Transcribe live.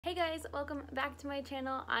Hey guys, welcome back to my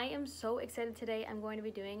channel. I am so excited today. I'm going to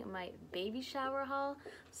be doing my baby shower haul.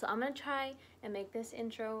 So I'm gonna try and make this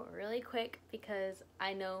intro really quick because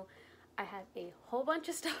I know I have a whole bunch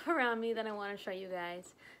of stuff around me that I want to show you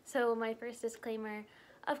guys. So my first disclaimer,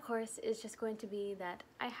 of course, is just going to be that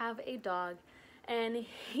I have a dog and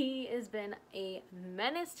he has been a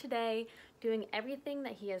menace today, doing everything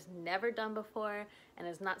that he has never done before and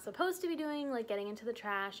is not supposed to be doing, like getting into the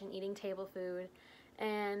trash and eating table food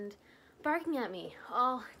and barking at me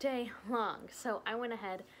all day long. So I went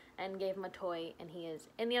ahead and gave him a toy and he is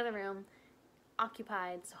in the other room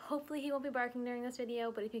occupied, so hopefully he won't be barking during this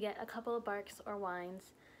video, but if you get a couple of barks or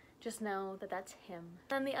whines, just know that that's him.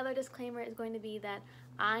 Then the other disclaimer is going to be that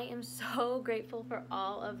I am so grateful for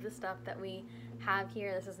all of the stuff that we have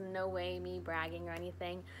here. This is no way me bragging or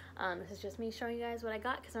anything. This is just me showing you guys what I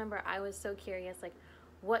got, because remember, I was so curious, like,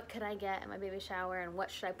 what could I get at my baby shower and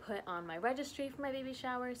what should I put on my registry for my baby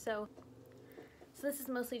shower. So this is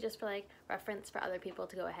mostly just for like reference for other people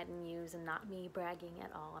to go ahead and use and not me bragging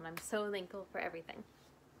at all, and I'm so thankful for everything.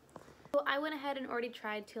 So I went ahead and already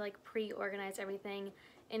tried to like pre-organize everything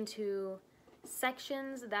into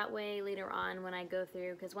sections, that way later on when I go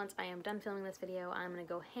through, because once I am done filming this video I'm gonna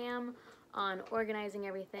go ham on organizing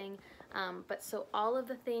everything. But so all of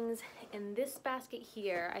the things in this basket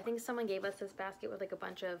here, I think someone gave us this basket with like a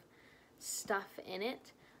bunch of stuff in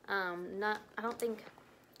it. I don't think,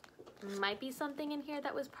 might be something in here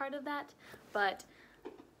that was part of that, but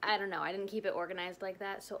I don't know, I didn't keep it organized like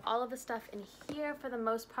that. So all of the stuff in here for the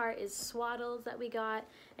most part is swaddles that we got,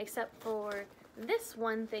 except for this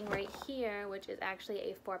one thing right here, which is actually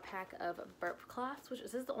a 4-pack of burp cloths, which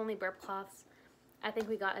this is the only burp cloths I think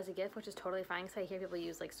we got as a gift, which is totally fine because I hear people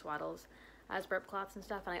use like swaddles as burp cloths and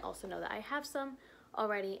stuff, and I also know that I have some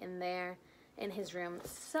already in there in his room.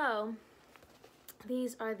 So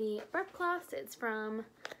these are the burp cloths. It's from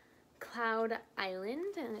Cloud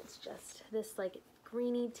Island, and it's just this like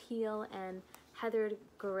greeny teal and heathered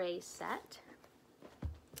gray set.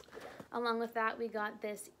 Along with that, we got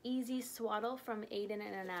this easy swaddle from Aiden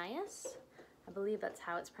and Ananias. I believe that's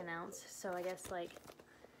how it's pronounced, so I guess like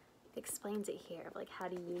explains it here of like how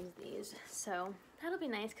to use these. So that'll be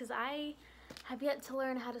nice because I have yet to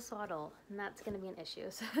learn how to swaddle, and that's going to be an issue.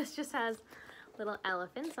 So this just has little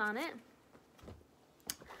elephants on it.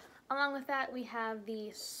 Along with that, we have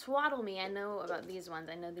the Swaddle Me. I know about these ones.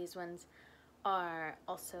 I know these ones are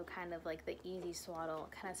also kind of like the easy swaddle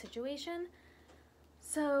kind of situation.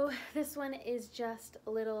 So this one is just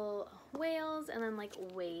little whales and then like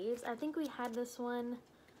waves. I think we had this one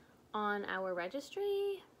on our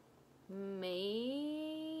registry.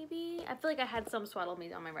 Maybe. I feel like I had some Swaddle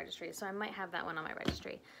Me on my registry, so I might have that one on my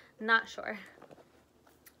registry. Not sure.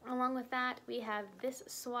 Along with that, we have this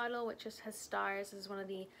swaddle, which just has stars. This is one of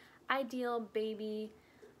the Ideal Baby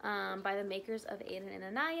by the makers of Aiden and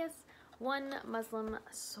Ananias. One Muslim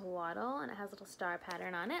swaddle, and it has a little star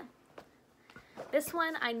pattern on it. This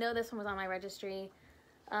one, I know this one was on my registry.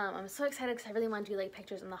 I'm so excited because I really want to do like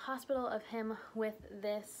pictures in the hospital of him with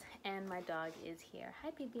this, and my dog is here. Hi,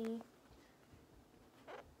 baby.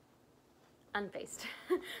 Unfaced.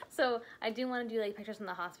 So I do want to do like pictures in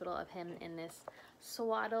the hospital of him in this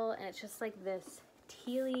swaddle, and it's just like this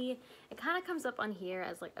tealy, it kind of comes up on here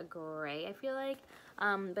as like a gray, I feel like,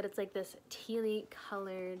 but it's like this tealy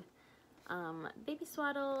colored baby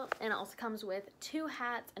swaddle, and it also comes with 2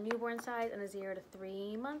 hats, a newborn size and a 0 to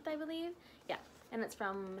 3 month, I believe. Yeah, and it's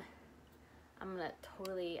from, I'm gonna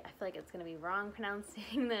totally, I feel like it's gonna be wrong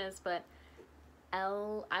pronouncing this, but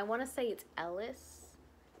I want to say it's Ellis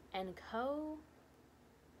and Co.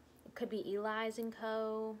 It could be Eli's and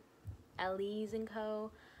Co. Ellie's and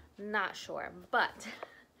Co. Not sure, but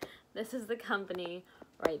this is the company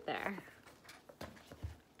right there.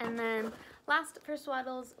 And then last for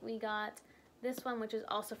swaddles, we got this one, which is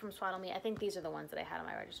also from Swaddle Me. I think these are the ones that I had on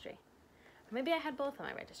my registry. Or maybe I had both on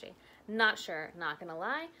my registry. Not sure, not gonna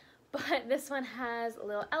lie. But this one has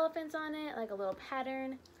little elephants on it, like a little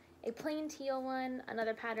pattern, a plain teal one,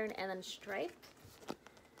 another pattern, and then striped.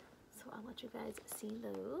 So I'll let you guys see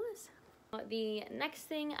those. The next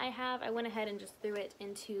thing I have, I went ahead and just threw it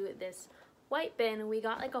into this white bin. We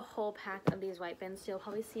got like a whole pack of these white bins, so you'll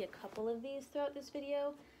probably see a couple of these throughout this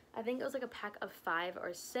video. I think it was like a pack of 5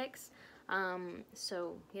 or 6.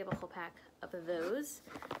 So we have a whole pack of those.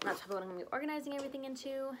 And that's probably what I'm going to be organizing everything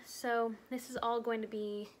into. So this is all going to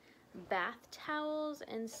be bath towels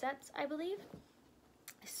and sets, I believe.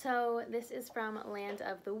 So this is from Land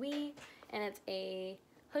of the Wee, and it's a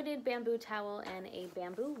hooded bamboo towel and a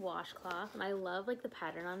bamboo washcloth, and I love like the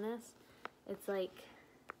pattern on this. It's like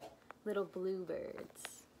little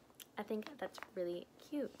bluebirds. I think that's really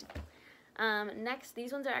cute. Next,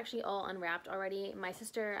 these ones are actually all unwrapped already. My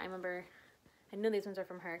sister, I know these ones are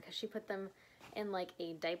from her because she put them in like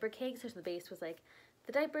a diaper cake. So the base was like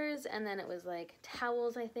the diapers, and then it was like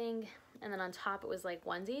towels, I think, and then on top it was like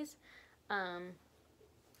onesies.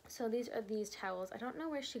 So these are these towels. I don't know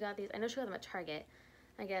where she got these. I know she got them at Target.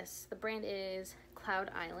 I guess the brand is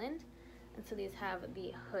Cloud Island, and so these have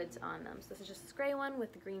the hoods on them. So this is just this gray one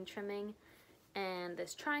with the green trimming and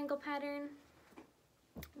this triangle pattern.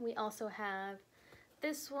 We also have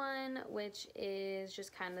this one, which is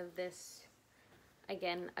just kind of this,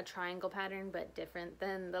 again, a triangle pattern, but different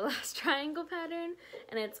than the last triangle pattern,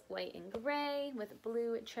 and it's white and gray with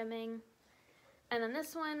blue trimming. And then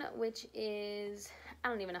this one, which is, I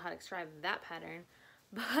don't even know how to describe that pattern,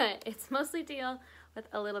 but it's mostly teal with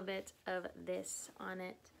a little bit of this on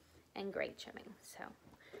it and gray trimming. So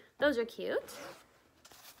those are cute.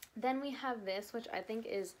 Then we have this, which I think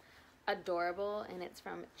is adorable, and it's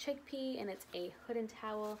from Chickpea, and it's a hood and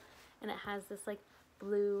towel, and it has this like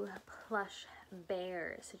blue plush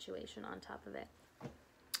bear situation on top of it.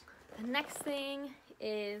 The next thing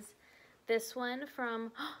is this one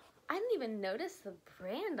from, I didn't even notice the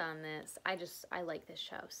brand on this. I like this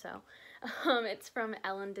show. So it's from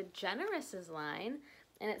Ellen DeGeneres' line,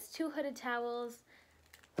 and it's 2 hooded towels.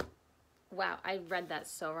 Wow, I read that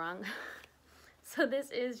so wrong. So this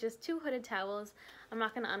is just 2 hooded towels. I'm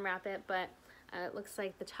not going to unwrap it, but it looks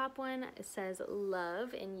like the top one, it says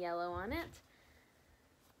love in yellow on it.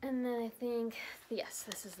 And then I think, yes,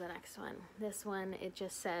 this is the next one. This one, it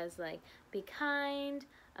just says like, be kind,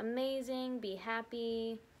 amazing, be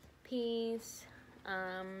happy, peace,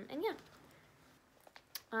 and yeah.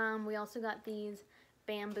 We also got these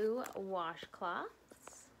bamboo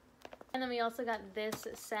washcloths. And then we also got this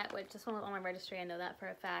set, which this one was on my registry, I know that for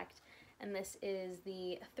a fact. And this is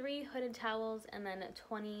the 3 hooded towels and then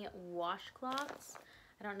 20 washcloths.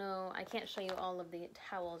 I don't know, I can't show you all of the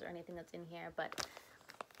towels or anything that's in here, but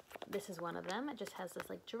this is one of them. It just has this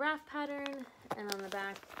like giraffe pattern, and on the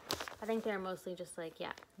back, I think they're mostly just like,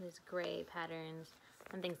 yeah, these gray patterns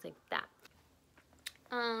and things like that.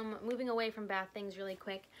 Moving away from bath things really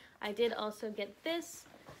quick, I did also get this,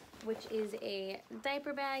 which is a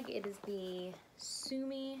diaper bag. It is the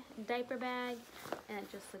Sumi diaper bag, and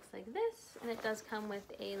it just looks like this, and it does come with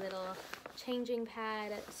a little changing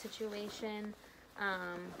pad situation.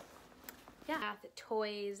 Yeah, bath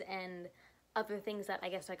toys and other things that I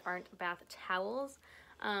guess like aren't bath towels.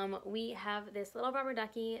 We have this little rubber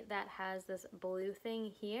ducky that has this blue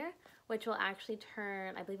thing here, which will actually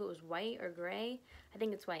turn, I believe it was white or gray, I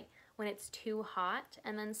think it's white, when it's too hot.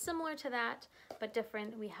 And then similar to that, but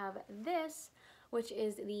different, we have this, which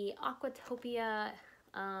is the Aquatopia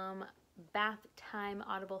bath time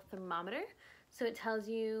audible thermometer. So it tells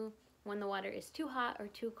you when the water is too hot or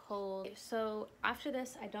too cold. So after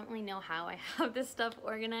this, I don't really know how I have this stuff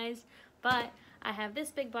organized, but I have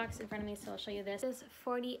this big box in front of me, so I'll show you this. This is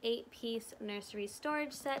 48-piece nursery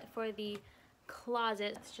storage set for the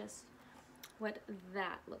closet. It's just what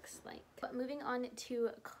that looks like. But moving on to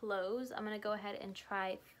clothes, I'm gonna go ahead and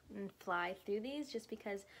try and fly through these just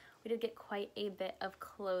because we did get quite a bit of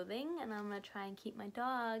clothing, and I'm gonna try and keep my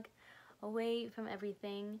dog away from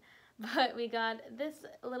everything. But we got this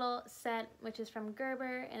little set, which is from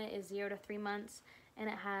Gerber, and it is 0 to 3 months, and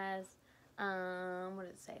it has what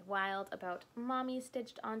does it say? Wild About Mommy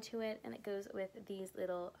stitched onto it, and it goes with these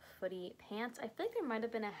little footy pants. I feel like there might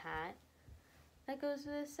have been a hat that goes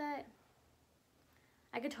with this set.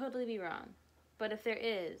 I could totally be wrong, but if there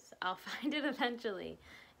is, I'll find it eventually,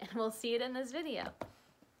 and we'll see it in this video.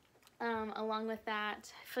 Along with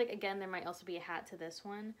that, I feel like, again, there might also be a hat to this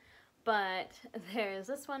one, but there's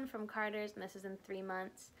this one from Carter's, and this is in 3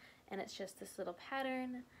 months, and it's just this little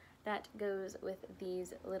pattern that goes with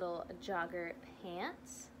these little jogger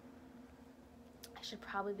pants. I should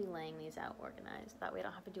probably be laying these out organized, that way I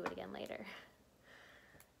don't have to do it again later.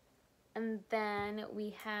 And then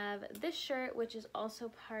we have this shirt, which is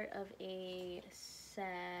also part of a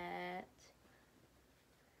set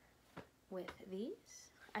with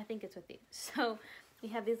these. I think it's with these. So we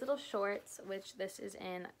have these little shorts, which this is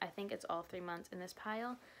in, I think it's all 3 months in this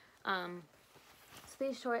pile. So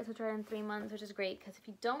these shorts, which are in 3 months, which is great because if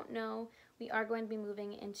you don't know, we are going to be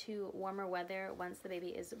moving into warmer weather once the baby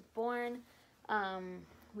is born.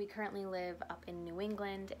 We currently live up in New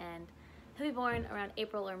England, and he'll be born around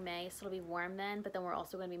April or May, so it'll be warm then, but then we're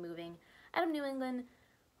also going to be moving out of New England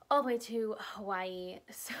all the way to Hawaii,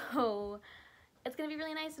 so it's going to be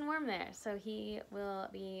really nice and warm there. So he will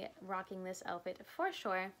be rocking this outfit for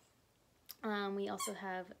sure. We also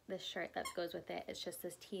have this shirt that goes with it. It's just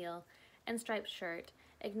this teal and striped shirt,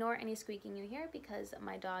 Ignore any squeaking you hear because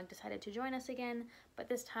my dog decided to join us again, but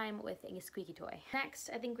this time with a squeaky toy. Next,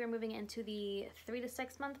 I think we're moving into the 3 to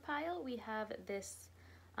 6 month pile. We have this,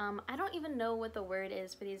 I don't even know what the word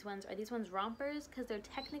is for these ones. Are these ones rompers? Because they're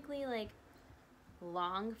technically like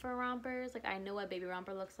long for rompers. Like I know what baby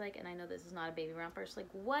romper looks like, and I know this is not a baby romper. So like,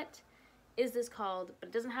 what is this called? But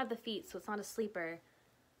it doesn't have the feet, so it's not a sleeper.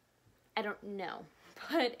 I don't know,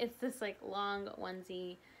 but it's this like long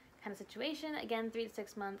onesie kind of situation. Again, 3 to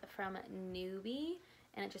 6 month from Newbie,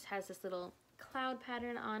 and it just has this little cloud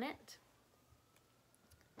pattern on it.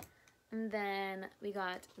 And then we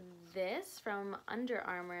got this from Under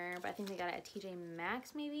Armour, but I think we got it at TJ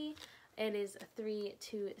Maxx maybe. It is 3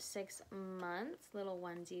 to 6 months, little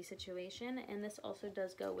onesie situation, and this also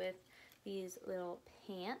does go with these little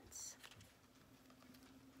pants.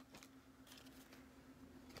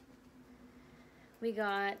 We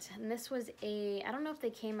got, and this was a, I don't know if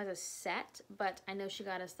they came as a set, but I know she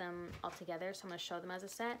got us them all together, so I'm going to show them as a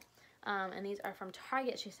set. And these are from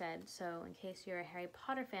Target, she said, so in case you're a Harry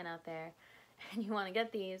Potter fan out there and you want to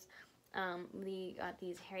get these, we got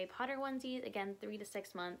these Harry Potter onesies, again, 3 to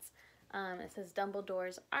 6 months. It says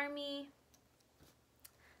Dumbledore's Army.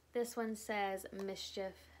 This one says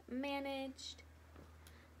Mischief Managed.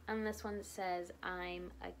 And this one says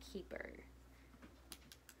I'm a Keeper.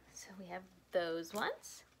 So we have those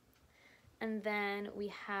ones. And then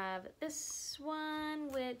we have this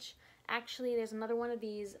one, which actually there's another one of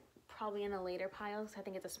these probably in the later piles. I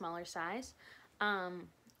think it's a smaller size. Or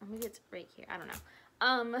maybe it's right here. I don't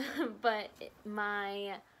know. But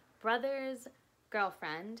my brother's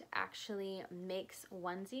girlfriend actually makes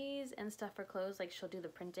onesies and stuff for clothes. Like she'll do the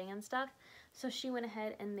printing and stuff. So she went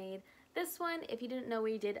ahead and made this one. If you didn't know,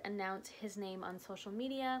 we did announce his name on social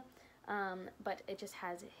media. But it just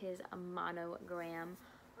has his monogram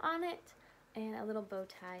on it and a little bow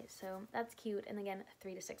tie, so that's cute. And again,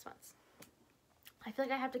 3 to 6 months. I feel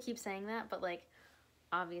like I have to keep saying that, but like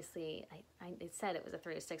obviously it said it was a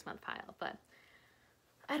 3 to 6 month pile, but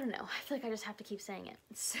I don't know, I feel like I just have to keep saying it.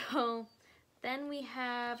 So then we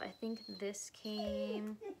have, I think this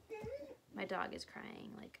came, my dog is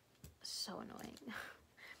crying, like so annoying.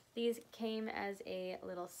 These came as a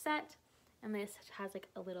little set. And this has like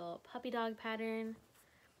a little puppy dog pattern.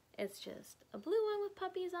 It's just a blue one with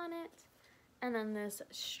puppies on it. And then this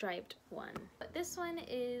striped one. But this one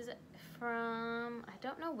is from, I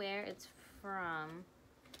don't know where it's from.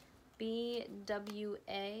 BWA.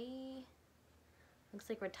 Looks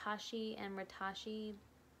like Ratashi and Ratashi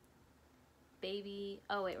Baby.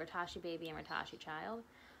 Oh wait, Ratashi Baby and Ratashi Child.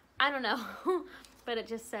 I don't know, but it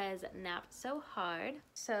just says Napped So Hard.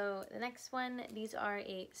 So the next one, these are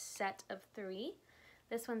a set of 3.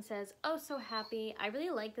 This one says Oh So Happy. I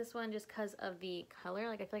really like this one just because of the color.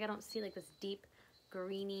 Like I feel like I don't see like this deep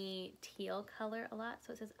greeny teal color a lot.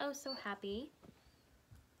 So it says Oh So Happy.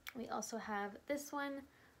 We also have this one,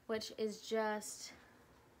 which is just,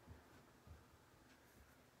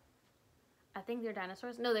 I think they're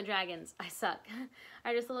dinosaurs. No, they're dragons. I suck.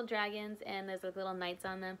 Are just little dragons, and there's like little knights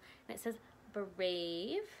on them. And it says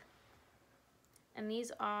Brave. And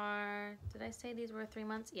these are, did I say these were 3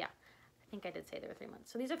 months? Yeah, I think I did say they were 3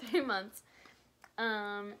 months. So these are 3 months.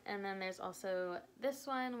 And then there's also this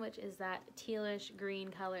one, which is that tealish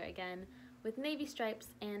green color again, with navy stripes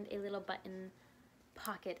and a little button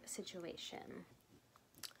pocket situation.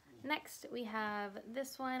 Next, we have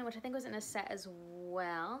this one, which I think was in a set as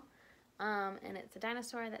well. And it's a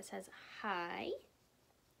dinosaur that says hi.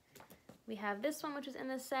 We have this one, which is in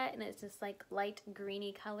the set, and it's this like light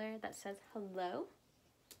greeny color that says hello.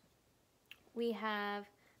 We have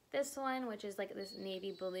this one, which is like this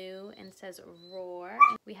navy blue and says roar.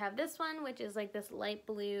 We have this one, which is like this light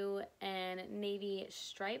blue and navy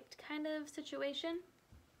striped kind of situation.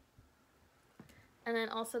 And then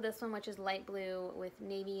also this one, which is light blue with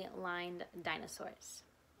navy lined dinosaurs.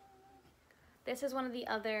 This is one of the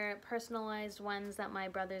other personalized ones that my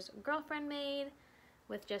brother's girlfriend made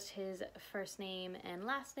with just his first name and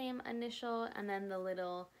last name initial, and then the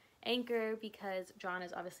little anchor because John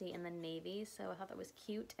is obviously in the Navy, so I thought that was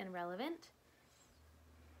cute and relevant.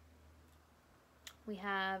 We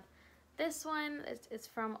have this one, it's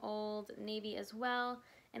from Old Navy as well,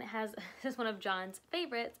 and it has, this is one of John's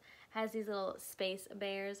favorites, has these little space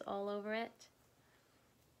bears all over it.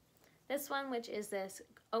 This one, which is this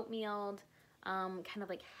oatmealed, kind of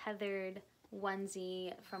like heathered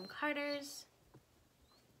onesie from Carter's.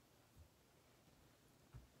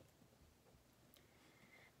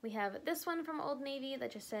 We have this one from Old Navy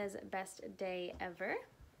that just says best day ever.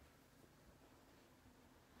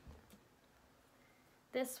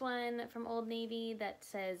 This one from Old Navy that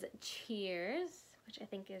says cheers, which I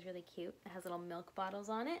think is really cute. It has little milk bottles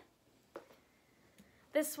on it.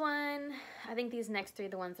 This one, I think these next three are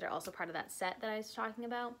the ones that are also part of that set that I was talking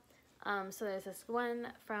about. So there's this one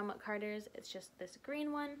from Carter's. It's just this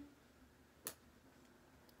green one.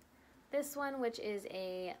 This one, which is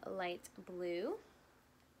a light blue.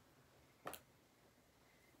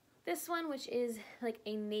 This one, which is like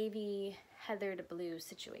a navy heathered blue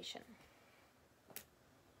situation.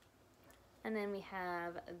 And then we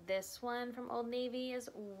have this one from Old Navy as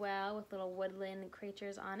well with little woodland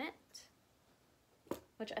creatures on it,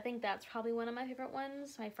 which I think that's probably one of my favorite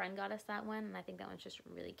ones. My friend got us that one, and I think that one's just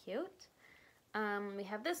really cute. We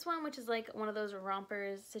have this one, which is like one of those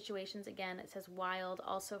rompers situations. Again, it says Wild,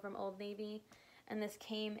 also from Old Navy. And this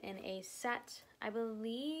came in a set, I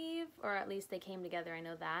believe, or at least they came together, I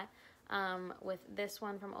know that, with this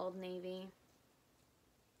one from Old Navy.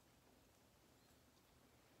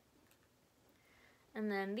 And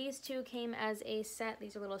then these two came as a set.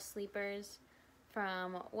 These are little sleepers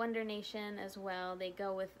from Wonder Nation as well. They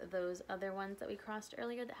go with those other ones that we crossed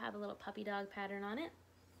earlier that have a little puppy dog pattern on it.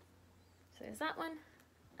 So there's that one,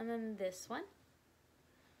 and then this one.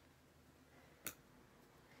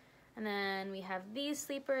 And then we have these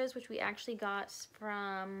sleepers, which we actually got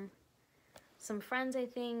from some friends, I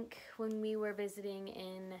think, when we were visiting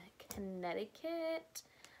in Connecticut.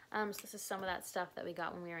 So this is some of that stuff that we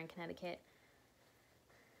got when we were in Connecticut.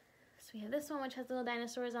 So we have this one, which has little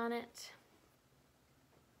dinosaurs on it.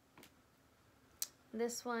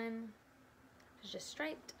 This one is just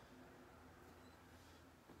striped.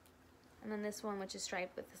 And then this one, which is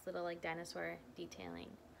striped with this little like dinosaur detailing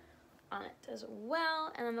on it as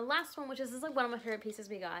well. And then the last one, which is like one of my favorite pieces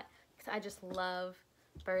we got, because I just love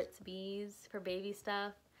Burt's Bees for baby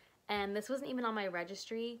stuff. And this wasn't even on my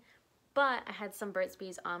registry, but I had some Burt's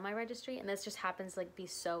Bees on my registry, and this just happens to like be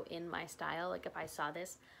so in my style. Like if I saw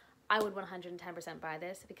this, I would 110% buy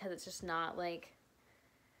this, because it's just not like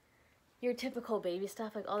your typical baby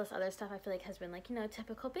stuff. Like all this other stuff I feel like has been like, you know,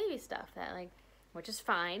 typical baby stuff that like, which is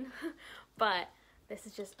fine, but this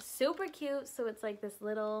is just super cute. So it's like this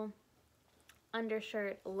little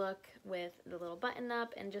undershirt look with the little button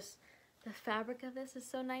up, and just the fabric of this is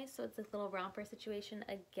so nice. So it's this little romper situation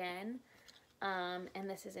again, and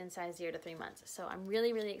this is in size 0 to 3 months. So I'm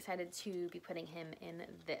really, really excited to be putting him in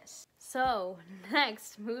this. So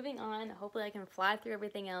next, moving on, hopefully I can fly through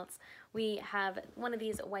everything else. We have one of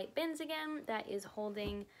these white bins again that is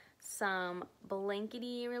holding some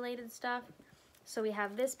blankety related stuff. So we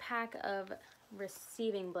have this pack of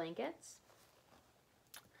receiving blankets.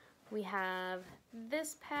 We have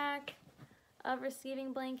this pack of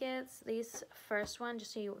receiving blankets. This first one,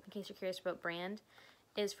 just so you, in case you're curious about brand,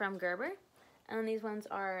 is from Gerber. And then these ones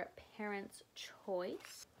are Parents'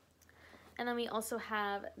 Choice. And then we also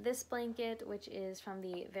have this blanket, which is from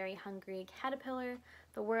the Very Hungry Caterpillar,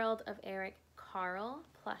 The World of Eric Carle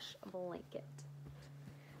plush blanket.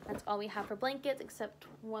 That's all we have for blankets, except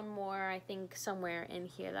one more, I think, somewhere in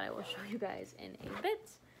here that I will show you guys in a bit.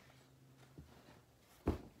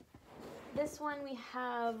 This one we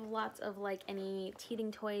have lots of like any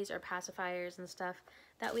teething toys or pacifiers and stuff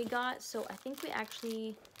that we got. So I think we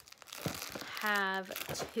actually have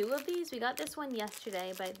 2 of these. We got this one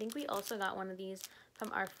yesterday, but I think we also got one of these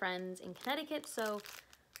from our friends in Connecticut. So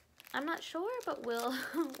I'm not sure, but we'll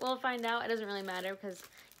find out. It doesn't really matter, because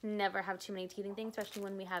never have too many teething things, especially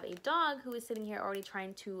when we have a dog who is sitting here already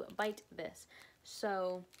trying to bite this.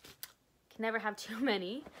 So can never have too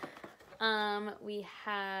many. We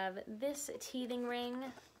have this teething ring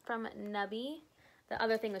from Nubby. The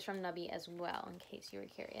other thing was from Nubby as well, in case you were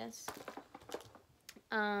curious.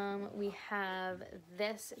 We have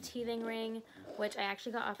this teething ring, which I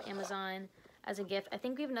actually got off Amazon as a gift. I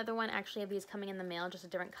think we have another one actually of these coming in the mail, just a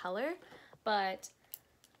different color, but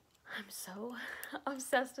I'm so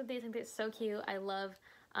obsessed with these. I think they're so cute. I love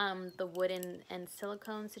the wooden and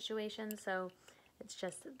silicone situation. So it's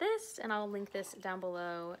just this, and I'll link this down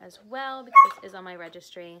below as well, because this is on my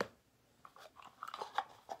registry.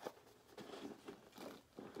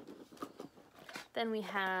 Then we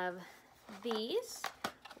have these,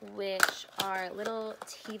 which are little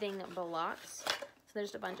teething blocks. So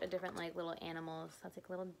there's a bunch of different like little animals. That's like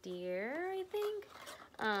a little deer, I think.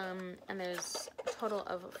 And there's a total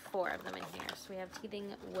of 4 of them in here. So we have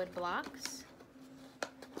teething wood blocks.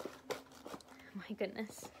 My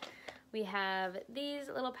goodness. We have these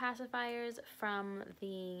little pacifiers from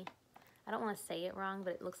the, I don't want to say it wrong,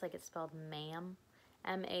 but it looks like it's spelled MAM.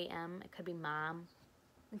 M-A-M. It could be Mom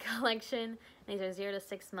collection. And these are 0 to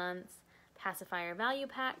 6 months pacifier value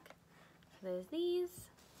pack. So there's these.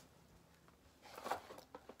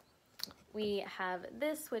 We have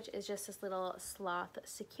this, which is just this little sloth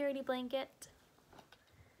security blanket.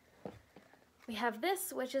 We have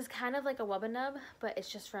this, which is kind of like a Wubba Nub, but it's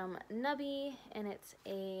just from Nubby, and it's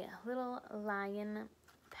a little lion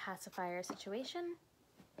pacifier situation.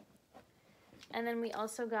 And then we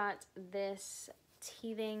also got this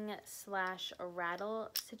teething slash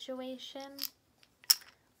rattle situation,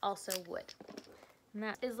 also wood. And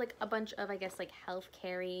that is like a bunch of, I guess, like health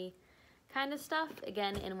carry kind of stuff.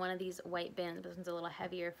 Again, in one of these white bins, but this one's a little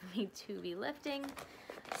heavier for me to be lifting.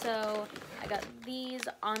 So I got these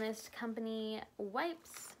Honest Company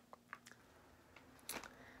wipes.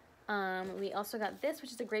 We also got this,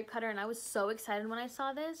 which is a grape cutter, and I was so excited when I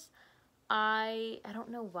saw this. I don't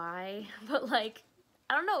know why, but like,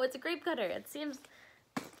 I don't know, it's a grape cutter. It seems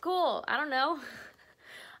cool. I don't know.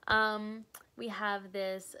 We have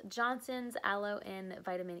this Johnson's Aloe and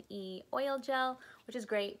Vitamin E Oil Gel, which is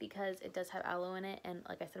great because it does have aloe in it. And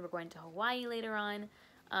like I said, we're going to Hawaii later on.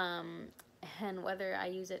 And whether I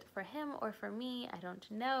use it for him or for me, I don't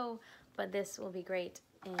know. But this will be great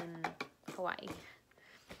in Hawaii.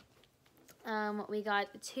 We got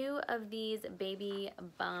 2 of these Baby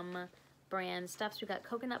Bum brand stuffs. We got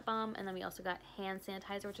coconut balm, and then we also got hand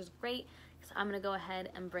sanitizer, which is great because I'm going to go ahead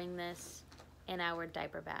and bring this in our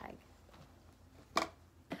diaper bag.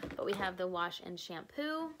 But we have the wash and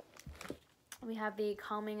shampoo. We have the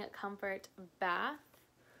Calming Comfort bath.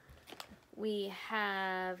 We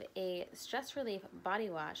have a stress relief body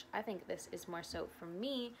wash. I think this is more so for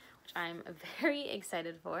me, which I'm very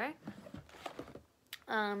excited for.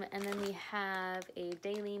 And then we have a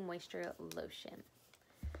daily moisture lotion.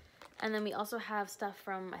 And then we also have stuff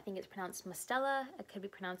from, I think it's pronounced Mustela. I could be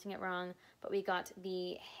pronouncing it wrong, but we got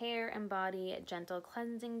the hair and body gentle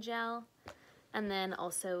cleansing gel, and then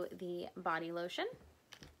also the body lotion.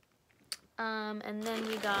 And then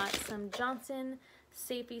we got some Johnson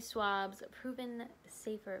Safety Swabs, proven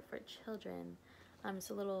safer for children.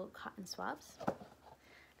 So little cotton swabs.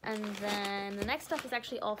 And then the next stuff is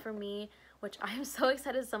actually all for me, which I am so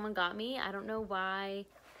excited someone got me. I don't know why.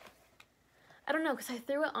 I don't know, because I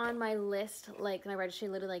threw it on my list, like my registry,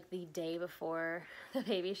 literally like the day before the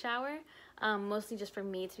baby shower. Mostly just for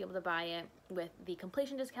me to be able to buy it with the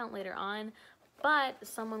completion discount later on. But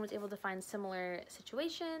someone was able to find similar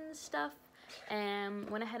situation stuff and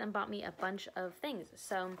went ahead and bought me a bunch of things.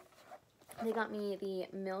 So they got me the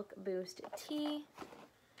Milk Boost tea.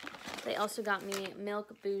 They also got me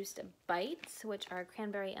Milk Boost Bites, which are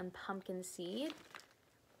cranberry and pumpkin seed.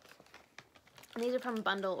 And these are from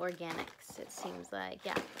Bundle Organics, it seems like.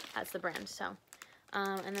 Yeah, that's the brand. So,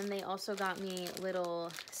 and then they also got me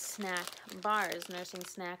little snack bars, nursing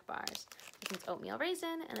snack bars. This one's oatmeal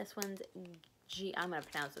raisin, and this one's I'm gonna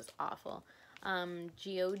pronounce this awful.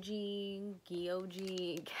 Gyoji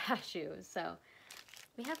cashew. So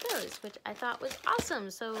we have those, which I thought was awesome.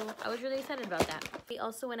 So I was really excited about that. We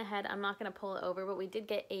also went ahead, I'm not gonna pull it over, but we did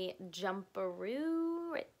get a jumperoo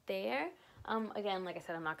right there. Again, like I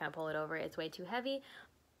said, I'm not gonna pull it over. It's way too heavy,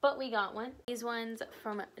 but we got one. These ones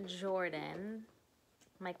from Jordan,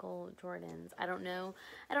 Michael Jordan's. I don't know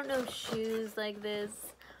shoes like this,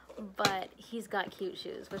 but he's got cute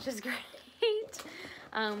shoes, which is great.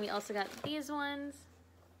 We also got these ones.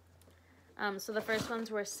 So the first ones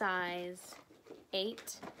were size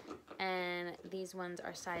 8, and these ones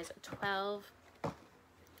are size 12.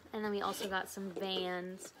 And then we also got some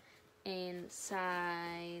Vans in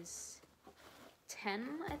size 10,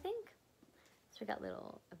 I think. So we got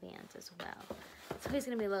little Vans as well. So he's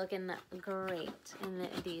gonna be looking great in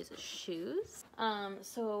these shoes.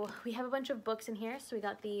 So we have a bunch of books in here. So we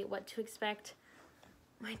got the What to Expect.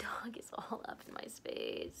 My dog is all up in my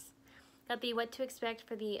space. Got the What to Expect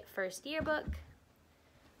for the First Year book.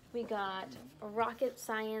 We got Rocket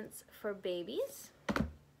Science for Babies.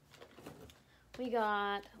 We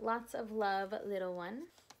got Lots of Love, Little One.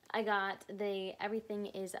 I got the Everything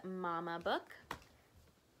is Mama book.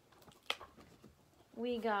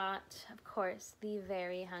 We got, of course, the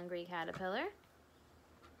Very Hungry Caterpillar.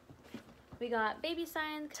 We got Baby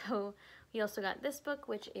Science. So we also got this book,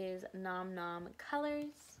 which is Nom Nom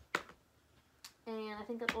Colors. And I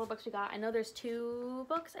think that's all the books we got. I know there's 2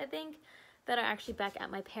 books, I think, that are actually back at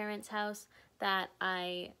my parents' house that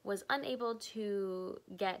I was unable to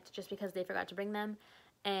get just because they forgot to bring them.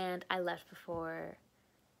 And I left before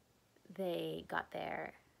they got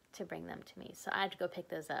there to bring them to me. So I had to go pick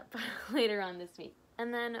those up later on this week.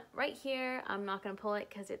 And then right here, I'm not gonna pull it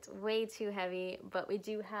because it's way too heavy, but we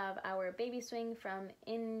do have our baby swing from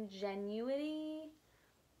Ingenuity.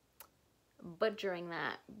 Butchering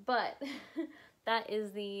that, but that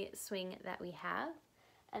is the swing that we have.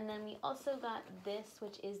 And then we also got this,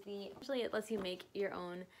 which is actually it lets you make your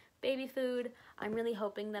own baby food. I'm really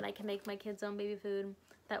hoping that I can make my kids' own baby food.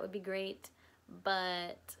 That would be great,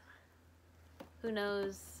 but Who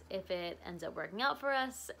knows if it ends up working out for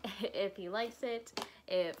us, if he likes it,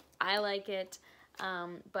 if I like it,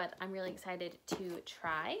 but I'm really excited to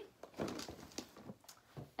try.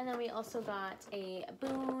 And then we also got a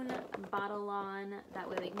Boone bottle on. That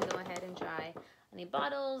way we can go ahead and dry any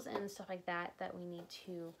bottles and stuff like that that we need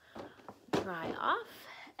to dry off.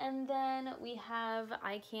 And then we have,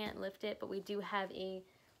 I can't lift it, but we do have a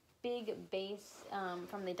big base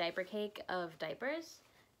from the Diaper Cake of diapers.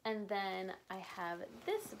 And then I have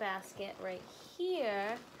this basket right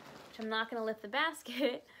here, which I'm not gonna lift the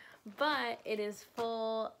basket, but it is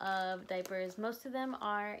full of diapers. Most of them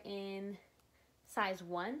are in size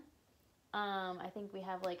 1. I think we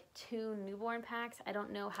have like 2 newborn packs. I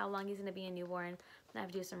don't know how long he's gonna be a newborn. I'm gonna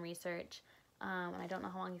have to do some research. And I don't know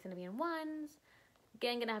how long he's gonna be in 1s.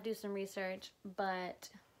 Again, gonna have to do some research, but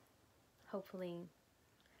hopefully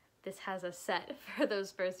this has us set for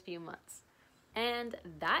those first few months. And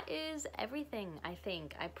that is everything, I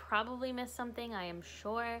think. I probably missed something, I am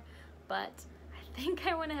sure, but I think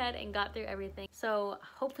I went ahead and got through everything. So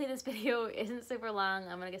hopefully this video isn't super long.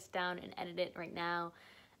 I'm gonna sit down and edit it right now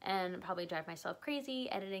and probably drive myself crazy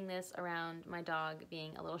editing this around my dog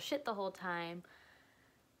being a little shit the whole time.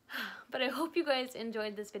 But I hope you guys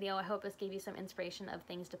enjoyed this video. I hope this gave you some inspiration of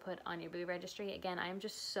things to put on your baby registry. Again, I'm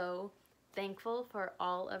just so thankful for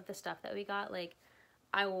all of the stuff that we got. Like,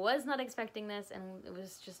 I was not expecting this, and it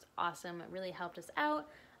was just awesome. It really helped us out.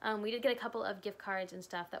 We did get a couple of gift cards and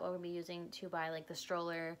stuff that we'll be using to buy like the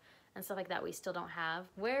stroller and stuff like that we still don't have.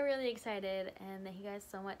 We're really excited, and thank you guys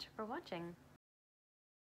so much for watching.